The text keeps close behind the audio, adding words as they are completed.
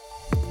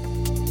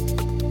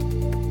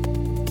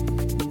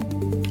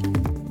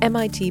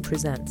MIT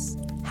presents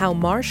How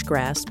Marsh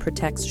Grass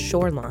Protects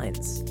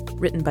Shorelines,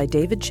 written by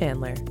David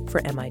Chandler for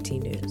MIT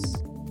News.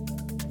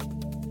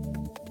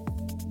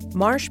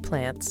 Marsh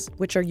plants,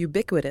 which are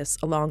ubiquitous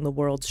along the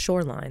world's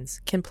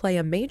shorelines, can play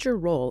a major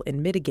role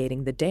in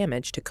mitigating the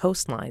damage to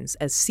coastlines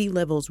as sea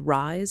levels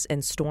rise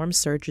and storm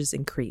surges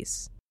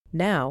increase.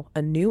 Now,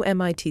 a new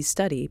MIT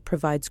study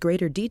provides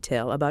greater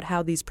detail about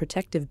how these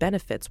protective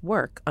benefits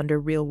work under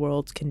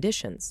real-world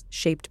conditions,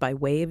 shaped by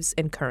waves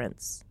and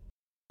currents.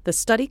 The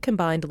study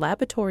combined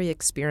laboratory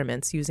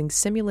experiments using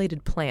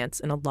simulated plants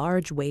in a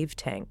large wave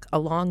tank,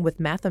 along with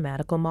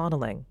mathematical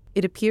modeling.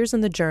 It appears in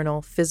the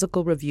journal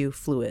Physical Review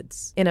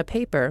Fluids. In a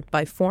paper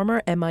by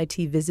former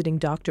MIT visiting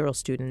doctoral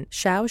student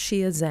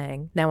Xiaoxia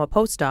Zhang, now a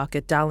postdoc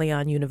at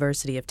Dalian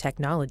University of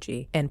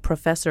Technology, and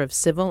professor of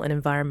civil and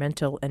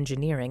environmental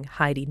engineering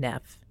Heidi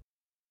Neff.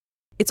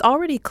 It's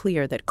already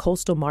clear that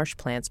coastal marsh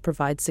plants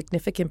provide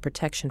significant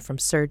protection from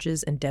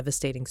surges and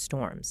devastating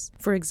storms.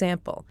 For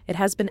example, it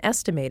has been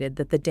estimated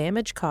that the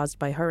damage caused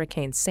by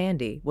Hurricane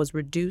Sandy was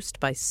reduced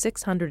by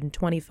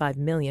 $625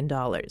 million,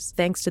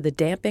 thanks to the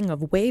damping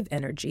of wave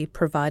energy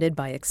provided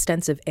by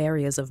extensive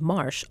areas of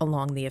marsh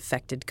along the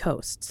affected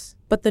coasts.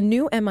 But the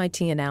new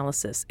MIT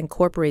analysis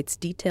incorporates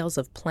details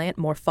of plant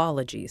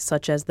morphology,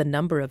 such as the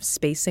number of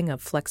spacing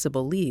of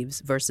flexible leaves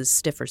versus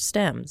stiffer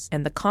stems,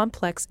 and the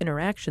complex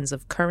interactions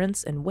of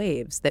currents and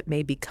waves that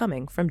may be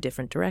coming from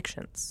different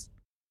directions.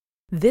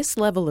 This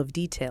level of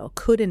detail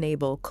could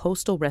enable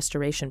coastal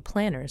restoration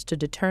planners to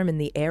determine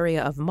the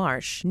area of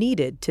marsh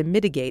needed to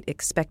mitigate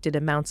expected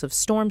amounts of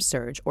storm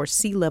surge or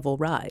sea level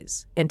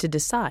rise, and to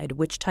decide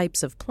which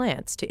types of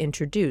plants to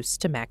introduce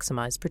to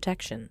maximize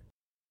protection.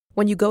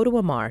 When you go to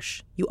a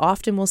marsh, you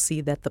often will see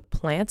that the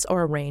plants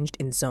are arranged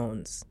in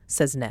zones,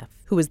 says Neff,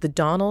 who is the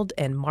Donald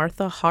and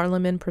Martha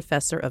Harleman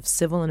Professor of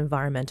Civil and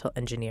Environmental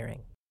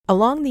Engineering.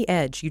 Along the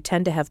edge, you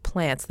tend to have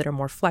plants that are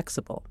more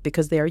flexible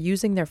because they are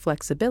using their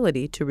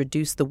flexibility to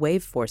reduce the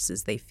wave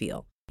forces they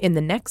feel. In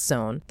the next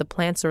zone, the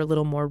plants are a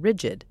little more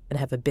rigid and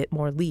have a bit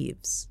more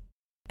leaves.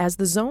 As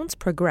the zones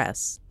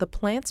progress, the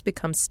plants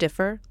become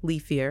stiffer,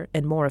 leafier,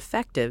 and more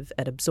effective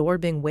at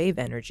absorbing wave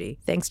energy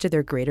thanks to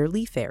their greater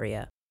leaf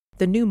area.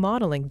 The new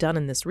modeling done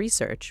in this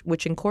research,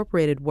 which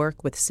incorporated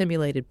work with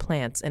simulated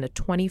plants in a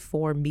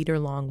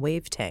 24-meter-long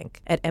wave tank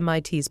at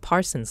MIT's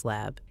Parsons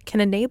Lab, can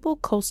enable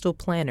coastal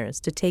planners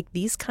to take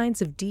these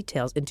kinds of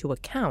details into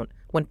account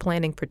when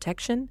planning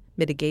protection,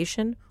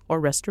 mitigation, or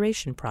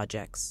restoration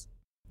projects.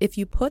 If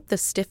you put the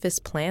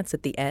stiffest plants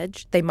at the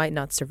edge, they might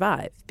not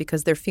survive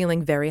because they're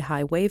feeling very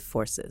high wave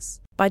forces.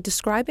 By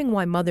describing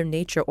why Mother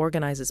Nature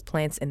organizes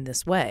plants in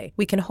this way,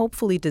 we can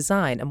hopefully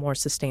design a more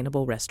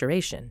sustainable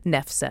restoration,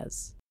 Neff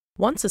says.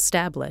 Once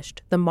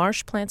established, the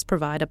marsh plants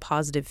provide a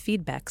positive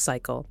feedback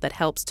cycle that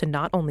helps to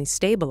not only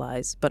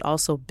stabilize but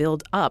also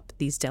build up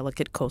these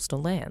delicate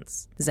coastal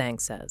lands, Zhang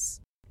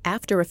says.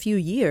 After a few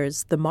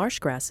years, the marsh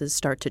grasses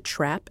start to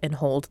trap and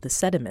hold the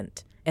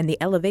sediment, and the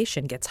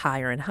elevation gets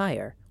higher and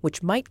higher,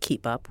 which might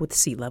keep up with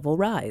sea level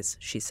rise,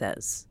 she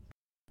says.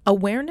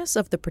 Awareness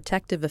of the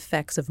protective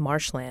effects of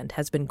marshland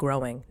has been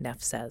growing,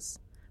 Neff says.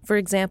 For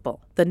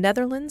example, the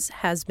Netherlands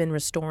has been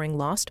restoring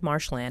lost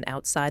marshland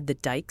outside the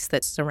dikes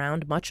that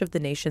surround much of the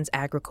nation's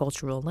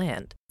agricultural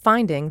land,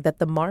 finding that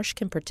the marsh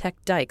can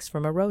protect dikes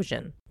from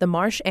erosion. The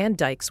marsh and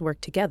dikes work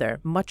together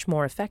much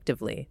more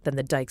effectively than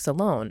the dikes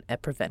alone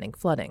at preventing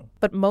flooding.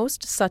 But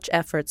most such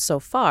efforts so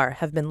far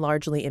have been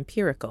largely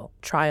empirical,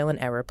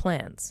 trial-and-error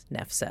plans,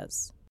 Neff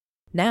says.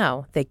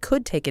 Now, they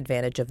could take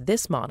advantage of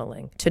this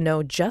modeling to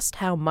know just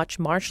how much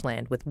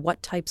marshland with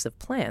what types of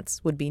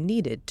plants would be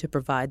needed to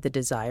provide the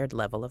desired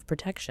level of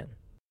protection.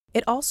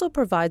 It also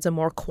provides a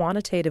more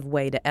quantitative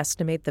way to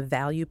estimate the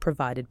value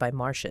provided by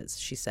marshes,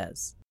 she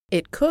says.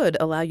 It could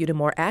allow you to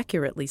more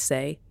accurately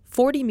say,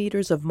 40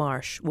 meters of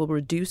marsh will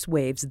reduce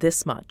waves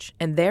this much,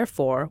 and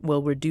therefore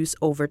will reduce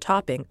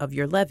overtopping of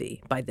your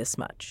levee by this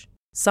much.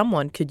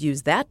 Someone could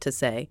use that to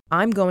say,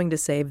 I'm going to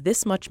save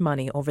this much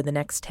money over the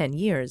next 10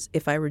 years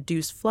if I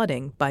reduce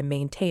flooding by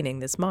maintaining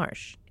this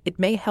marsh. It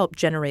may help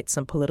generate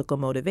some political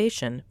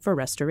motivation for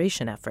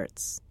restoration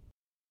efforts.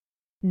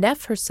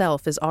 Neff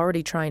herself is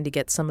already trying to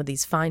get some of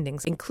these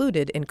findings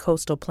included in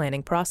coastal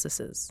planning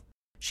processes.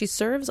 She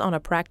serves on a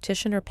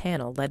practitioner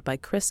panel led by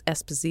Chris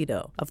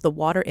Esposito of the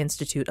Water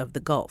Institute of the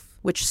Gulf,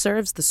 which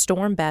serves the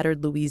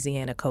storm-battered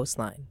Louisiana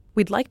coastline.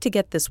 We'd like to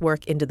get this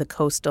work into the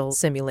coastal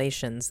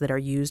simulations that are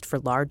used for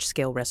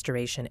large-scale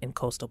restoration in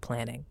coastal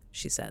planning,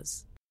 she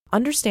says.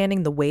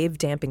 Understanding the wave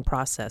damping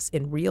process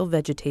in real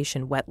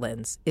vegetation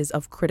wetlands is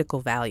of critical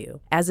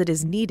value, as it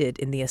is needed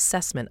in the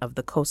assessment of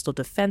the coastal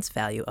defense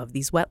value of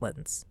these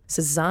wetlands,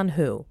 says Zhan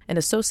Hu, an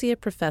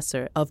associate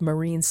professor of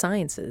marine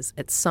sciences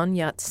at Sun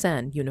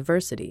Yat-sen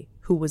University,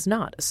 who was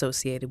not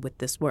associated with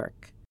this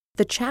work.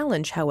 The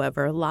challenge,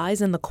 however,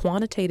 lies in the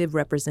quantitative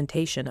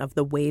representation of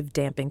the wave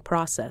damping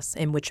process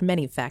in which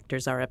many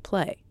factors are at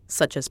play,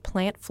 such as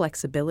plant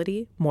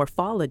flexibility,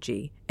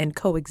 morphology, and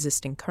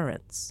coexisting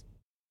currents.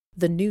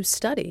 The new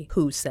study,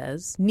 WHO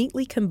says,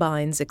 neatly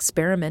combines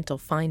experimental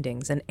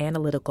findings and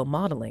analytical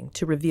modeling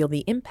to reveal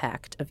the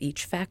impact of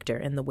each factor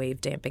in the wave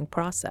damping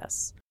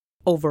process.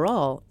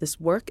 Overall, this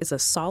work is a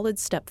solid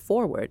step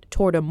forward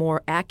toward a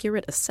more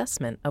accurate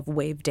assessment of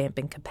wave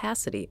damping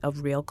capacity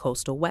of real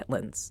coastal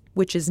wetlands,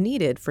 which is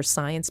needed for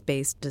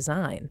science-based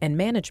design and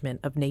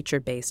management of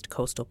nature-based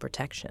coastal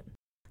protection.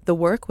 The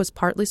work was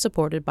partly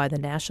supported by the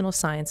National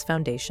Science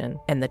Foundation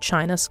and the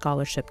China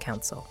Scholarship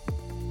Council.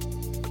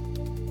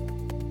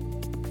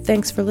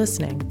 Thanks for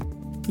listening.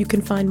 You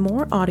can find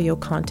more audio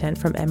content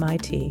from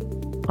MIT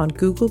on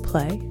Google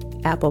Play,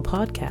 Apple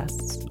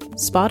Podcasts,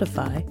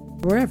 Spotify,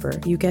 wherever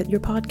you get your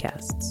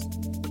podcasts.